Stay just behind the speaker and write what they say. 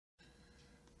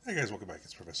Hey guys, welcome back.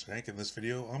 It's Professor Hank. In this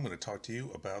video, I'm going to talk to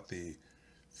you about the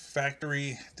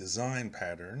factory design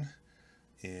pattern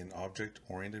in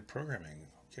object-oriented programming.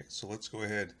 Okay, so let's go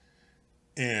ahead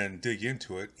and dig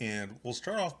into it. And we'll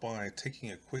start off by taking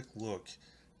a quick look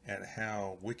at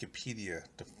how Wikipedia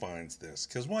defines this,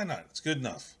 because why not? It's good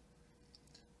enough.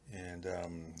 And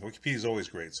Wikipedia is always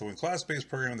great. So in class-based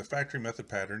programming, the factory method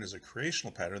pattern is a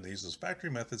creational pattern that uses factory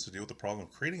methods to deal with the problem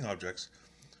of creating objects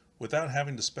without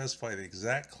having to specify the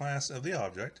exact class of the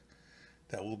object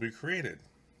that will be created.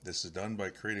 This is done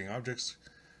by creating objects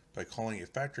by calling a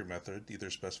factory method either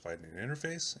specified in an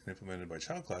interface and implemented by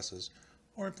child classes,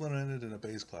 or implemented in a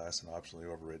base class and optionally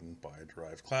overridden by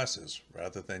derived classes,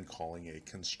 rather than calling a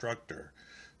constructor.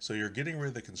 So you're getting rid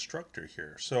of the constructor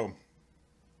here. So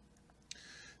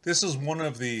this is one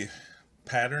of the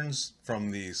patterns from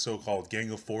the so-called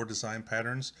Gang of Four design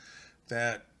patterns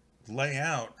that lay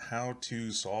out how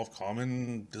to solve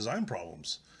common design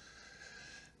problems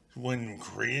when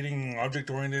creating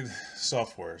object-oriented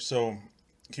software. So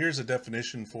here's a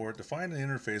definition for it. Define an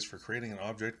interface for creating an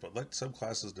object, but let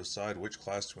subclasses decide which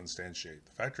class to instantiate.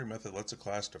 The factory method lets a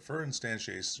class defer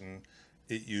instantiation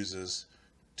it uses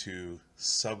to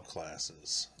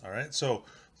subclasses. All right, so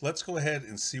let's go ahead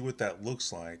and see what that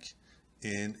looks like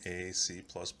in a C++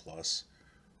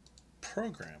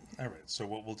 program. All right, so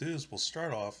what we'll do is we'll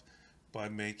start off by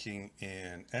making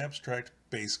an abstract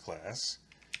base class,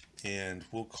 and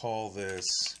we'll call this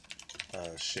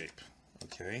shape.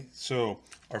 Okay, so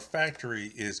our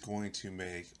factory is going to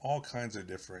make all kinds of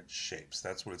different shapes.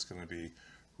 That's what it's going to be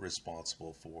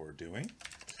responsible for doing.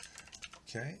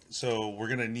 Okay, so we're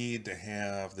going to need to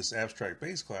have this abstract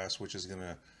base class, which is going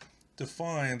to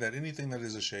define that anything that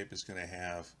is a shape is going to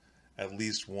have at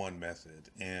least one method,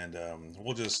 and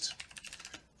we'll just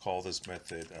call this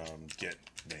method get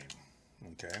name.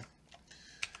 Okay,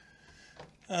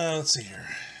 let's see here.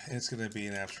 It's going to be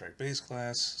an abstract base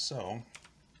class, so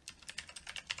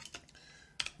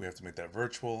we have to make that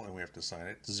virtual and we have to assign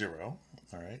it to 0.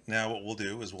 All right, now what we'll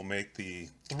do is we'll make the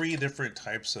 3 different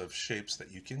types of shapes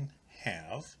that you can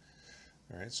have.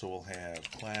 All right, so we'll have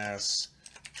class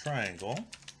triangle,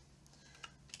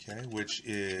 okay, which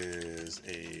is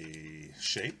a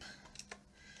shape.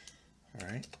 All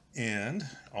right, and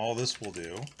all this will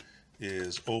do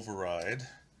is override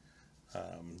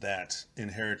that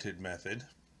inherited method,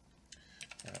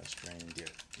 string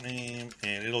get name,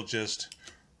 and it'll just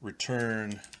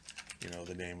return,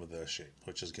 the name of the shape,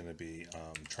 which is going to be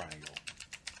triangle.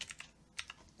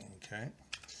 Okay,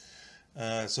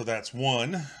 so that's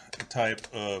one type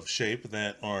of shape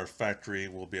that our factory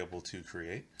will be able to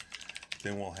create.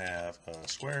 Then we'll have a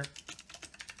square.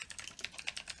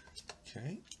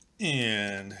 Okay,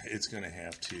 and it's going to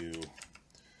have to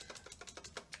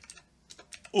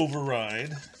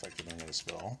override, if I can learn how to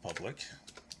spell, public,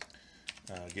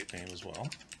 get name as well,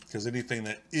 because anything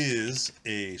that is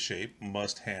a shape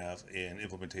must have an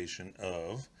implementation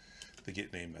of the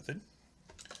get name method.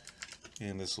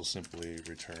 And this will simply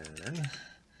return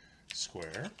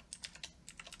square.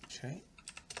 Okay,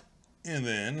 and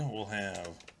then we'll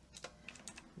have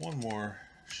one more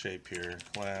shape here,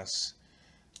 class.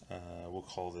 We'll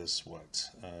call this what?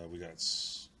 We got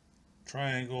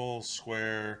triangle,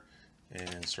 square,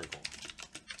 and circle.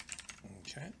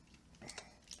 Okay,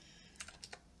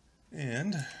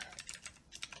 and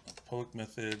public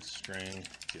method string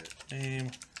get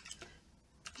name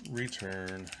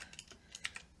return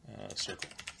circle.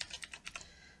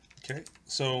 Okay,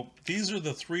 so these are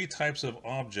the 3 types of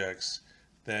objects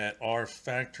that our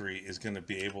factory is going to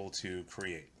be able to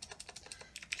create.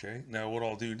 Okay, now what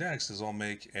I'll do next is I'll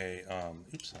make a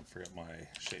oops, I forgot my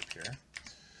shape here.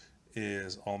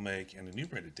 Is I'll make an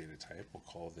enumerated data type. We'll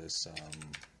call this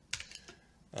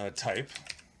type.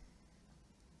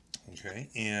 Okay,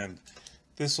 and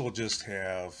this will just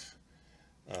have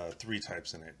 3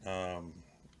 types in it.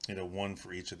 One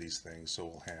for each of these things. So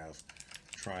we'll have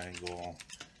triangle,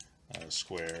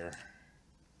 square,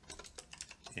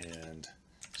 and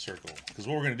circle. Because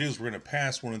what we're going to do is we're going to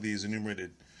pass one of these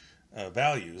enumerated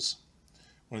values,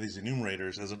 one of these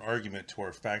enumerators, as an argument to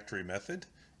our factory method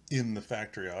in the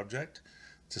factory object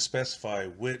to specify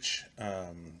which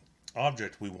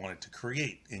object we want it to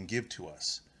create and give to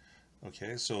us.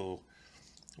 Okay, so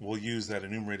we'll use that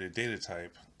enumerated data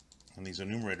type and these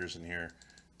enumerators in here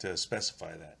to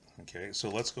specify that. Okay, so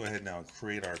let's go ahead now and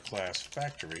create our class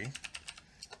factory,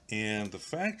 and the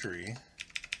factory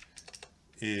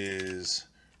is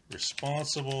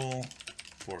responsible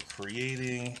for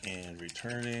creating and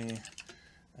returning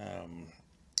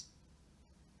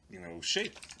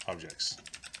shape objects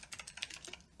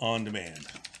on demand.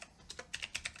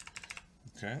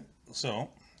 Okay, so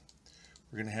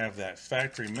we're going to have that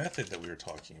factory method that we were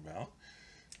talking about.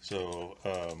 So,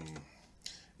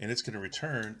 and it's going to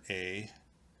return a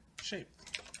shape,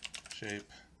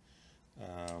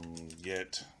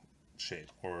 get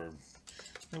shape, or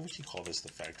we can call this the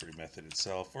factory method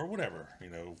itself, or whatever.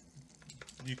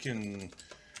 You can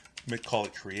call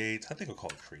it create. I think I'll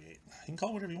call it create. You can call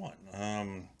it whatever you want.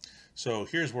 So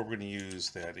here's where we're going to use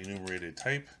that enumerated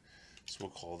type. So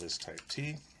we'll call this type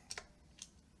T.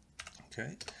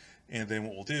 Okay, and then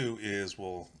what we'll do is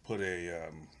we'll put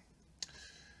a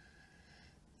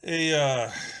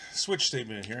switch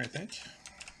statement in here, I think.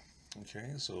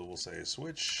 Okay, so we'll say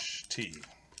switch T.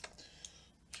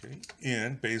 Okay,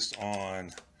 and based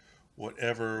on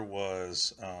whatever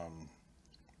was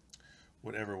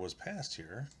passed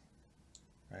here,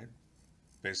 right?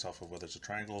 Based off of whether it's a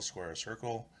triangle, square, or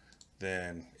circle,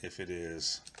 then if it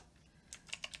is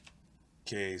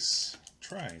case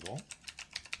triangle,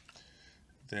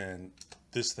 then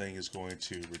this thing is going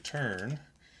to return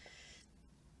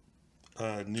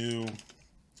a new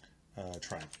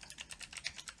triangle.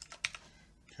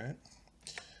 Okay,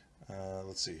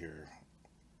 let's see here,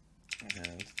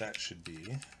 and that should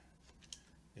be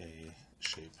a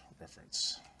shape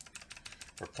reference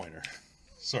or pointer.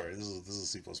 Sorry, this is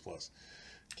C++.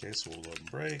 Okay, so we'll go ahead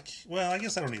and break. Well, I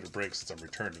guess I don't need a break since I'm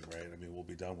returning, right? I mean, we'll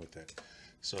be done with it.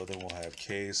 So then we'll have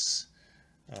case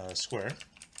square.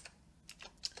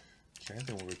 Okay,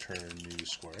 then we'll return new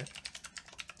square.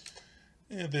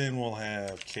 And then we'll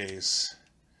have case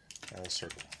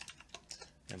circle.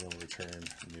 And then we'll return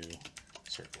new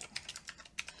circle.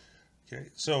 Okay,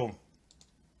 so,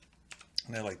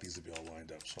 and I like these to be all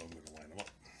lined up, so I'm going to line them up.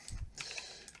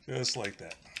 Just like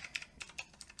that.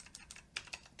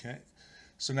 Okay,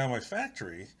 so now my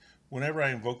factory, whenever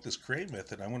I invoke this create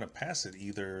method, I'm going to pass it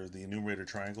either the enumerator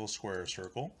triangle, square, or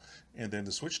circle, and then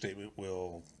the switch statement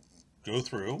will go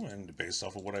through, and based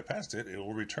off of what I passed it, it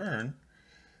will return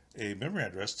a memory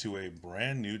address to a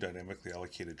brand new dynamically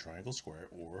allocated triangle, square,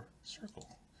 or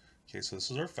circle. Okay, so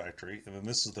this is our factory, and then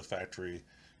this is the factory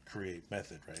create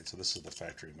method, right? So this is the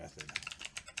factory method.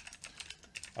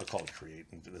 I'll call it create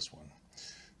into this one.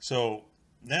 So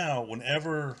now,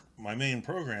 whenever my main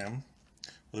program,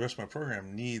 or the rest of my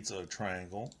program, needs a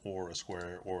triangle, or a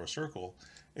square, or a circle,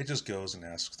 it just goes and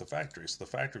asks the factory. So the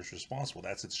factory is responsible.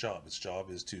 That's its job. Its job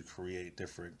is to create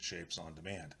different shapes on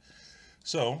demand.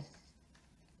 So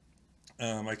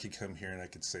I could come here and I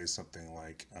could say something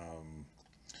like,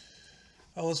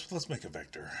 oh, let's make a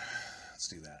vector. Let's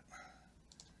do that.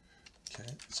 Okay,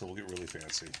 so we'll get really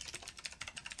fancy.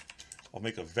 I'll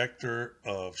make a vector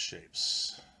of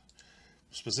shapes,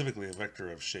 specifically a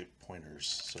vector of shape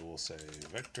pointers. So we'll say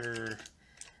vector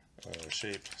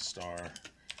shape star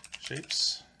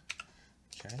shapes.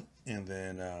 Okay, and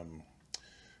then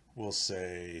we'll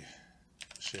say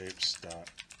shapes dot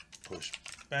push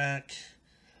back,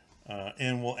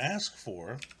 and we'll ask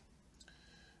for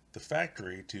the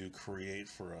factory to create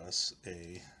for us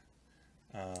a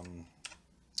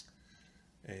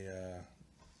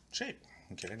shape.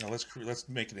 Okay, now let's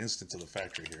make an instance of the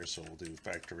factory here. So we'll do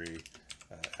factory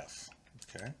F.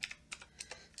 Okay,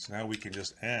 so now we can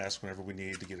just ask whenever we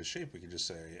need to get a shape. We can just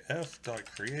say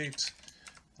f.create.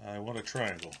 I want a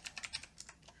triangle.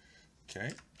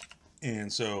 Okay,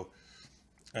 and so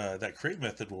that create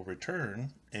method will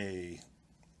return a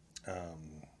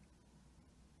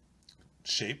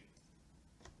shape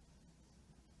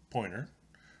pointer.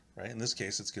 Right, in this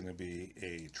case, it's going to be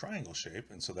a triangle shape,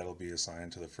 and so that'll be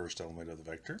assigned to the first element of the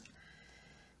vector.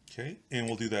 Okay, and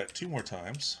we'll do that 2 more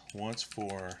times. Once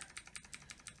for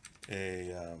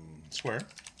a square,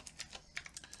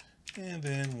 and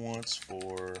then once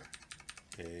for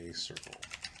a circle.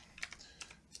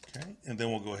 Okay, and then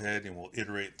we'll go ahead and we'll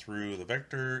iterate through the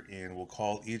vector, and we'll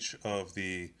call each of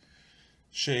the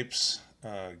shapes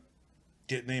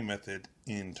getName method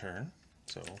in turn.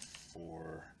 So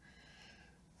for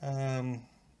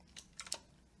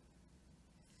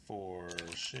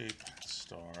shape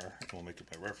star, we'll make it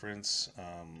by reference,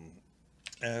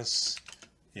 S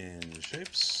in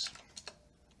shapes.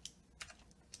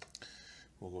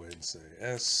 We'll go ahead and say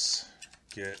S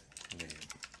get name.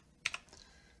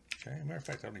 Okay, matter of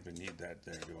fact, I don't even need that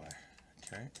there, do I?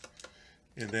 Okay,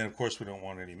 and then of course we don't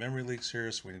want any memory leaks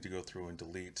here, so we need to go through and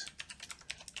delete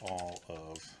all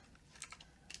of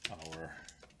our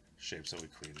shapes that we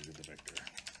created in the vector.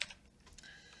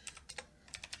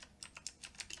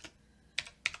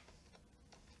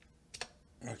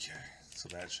 Okay, so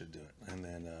that should do it. And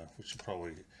then we should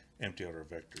probably empty out our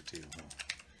vector too, huh?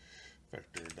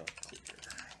 Vector.clear.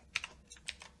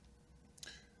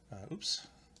 Oops,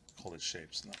 called it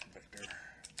shapes, not vector.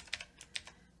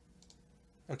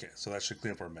 Okay, so that should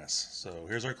clean up our mess. So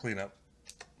here's our cleanup.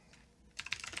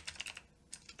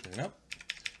 Clean up.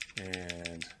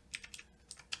 And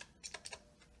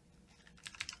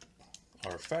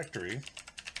our factory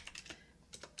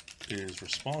is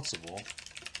responsible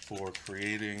for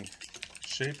creating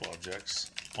shape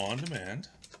objects on demand.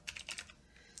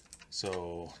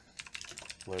 So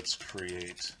let's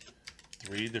create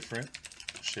 3 different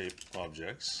shape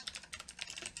objects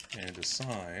and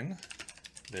assign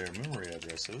their memory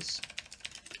addresses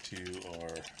to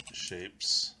our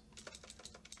shapes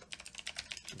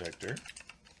vector.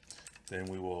 Then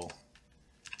we will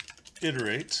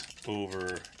iterate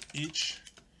over each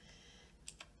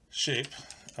shape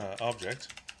object,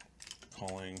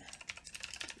 calling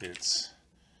its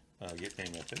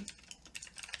getName method,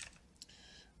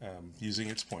 using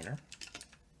its pointer,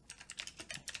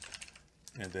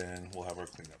 and then we'll have our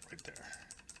cleanup right there.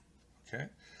 Okay,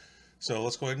 so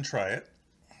let's go ahead and try it.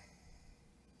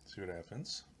 See what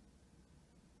happens.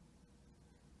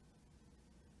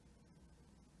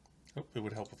 Oh, it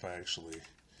would help if I actually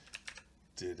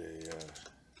did a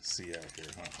C out here,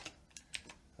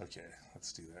 huh? Okay,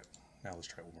 let's do that. Now let's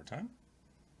try it one more time.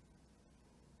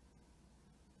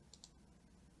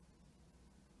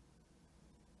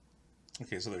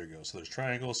 Okay, so there you go. So there's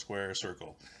triangle, square,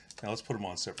 circle. Now let's put them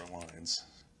on separate lines.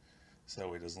 So that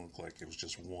way it doesn't look like it was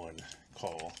just one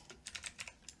call.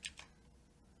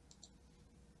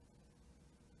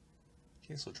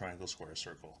 Okay, so triangle, square,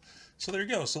 circle. So there you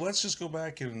go. So let's just go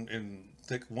back and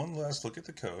take one last look at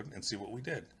the code and see what we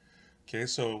did. Okay,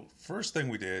 so first thing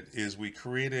we did is we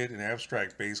created an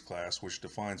abstract base class which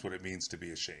defines what it means to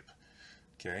be a shape.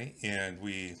 Okay, and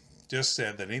we just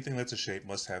said that anything that's a shape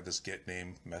must have this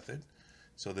getName method.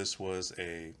 So this was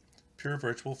a pure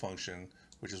virtual function,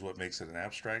 which is what makes it an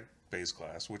abstract base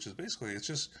class, which is basically, it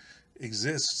just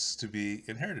exists to be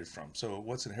inherited from. So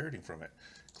what's inheriting from it?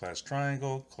 Class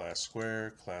triangle, class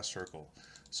square, class circle.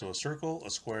 So a circle, a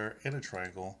square, and a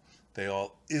triangle, they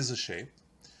all is a shape.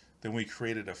 Then we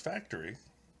created a factory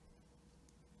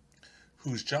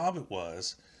whose job it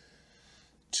was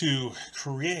to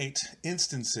create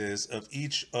instances of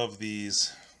each of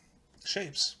these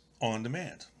shapes on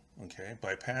demand, okay,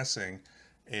 by passing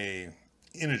a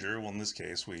integer. Well, in this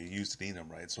case, we used an enum,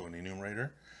 right? So an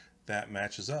enumerator that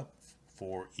matches up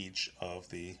for each of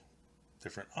the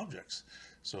different objects.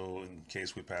 So in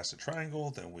case we pass a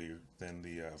triangle, then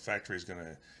the factory is going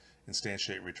to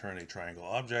instantiate, return a triangle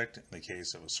object. In the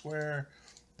case of a square,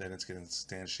 then it's going to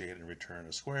instantiate and return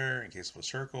a square. In case of a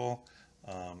circle,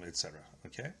 etc.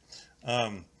 Okay.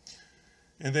 And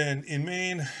then in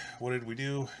main, what did we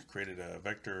do? Created a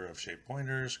vector of shape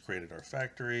pointers, created our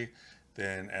factory.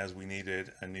 Then as we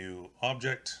needed a new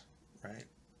object, right,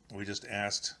 we just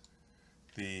asked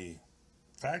the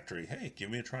factory, hey, give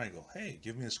me a triangle. Hey,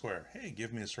 give me a square. Hey,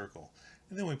 give me a circle.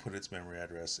 And then we put its memory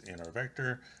address in our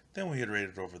vector. Then we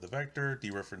iterated over the vector,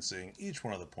 dereferencing each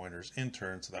one of the pointers in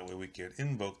turn, so that way we could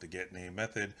invoke the getName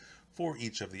method for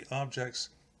each of the objects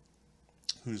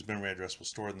whose memory address was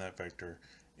stored in that vector,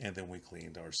 and then we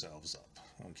cleaned ourselves up.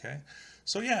 Okay,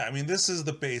 so yeah, I mean, this is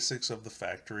the basics of the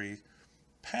factory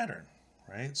pattern,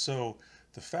 right? So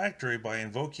the factory, by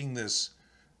invoking this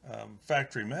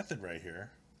factory method right here,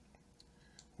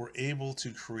 we're able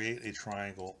to create a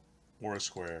triangle or a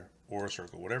square or a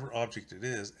circle, whatever object it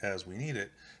is, as we need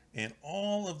it. And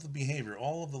all of the behavior,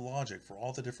 all of the logic for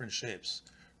all the different shapes,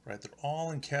 right, they're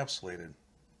all encapsulated.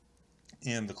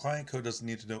 And the client code doesn't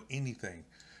need to know anything.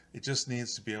 It just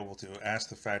needs to be able to ask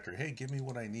the factory, hey, give me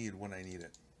what I need when I need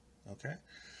it. Okay?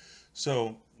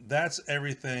 So that's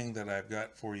everything that I've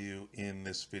got for you in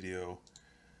this video.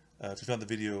 If you found the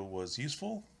video was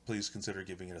useful, please consider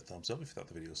giving it a thumbs up. If you thought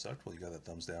the video sucked, well, you got that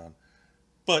thumbs down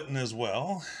button as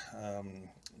well.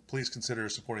 Please consider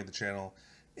supporting the channel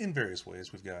in various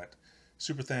ways. We've got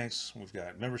super thanks, we've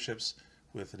got memberships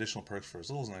with additional perks for as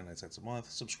little as 99 cents a month.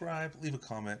 Subscribe, leave a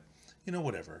comment, you know,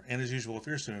 whatever. And as usual, if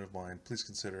you're a student of mine, please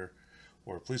consider,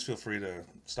 or please feel free to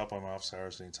stop by my office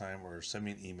hours anytime, or send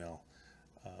me an email,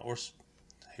 or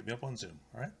hit me up on Zoom.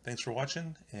 All right, thanks for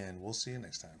watching, and we'll see you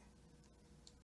next time.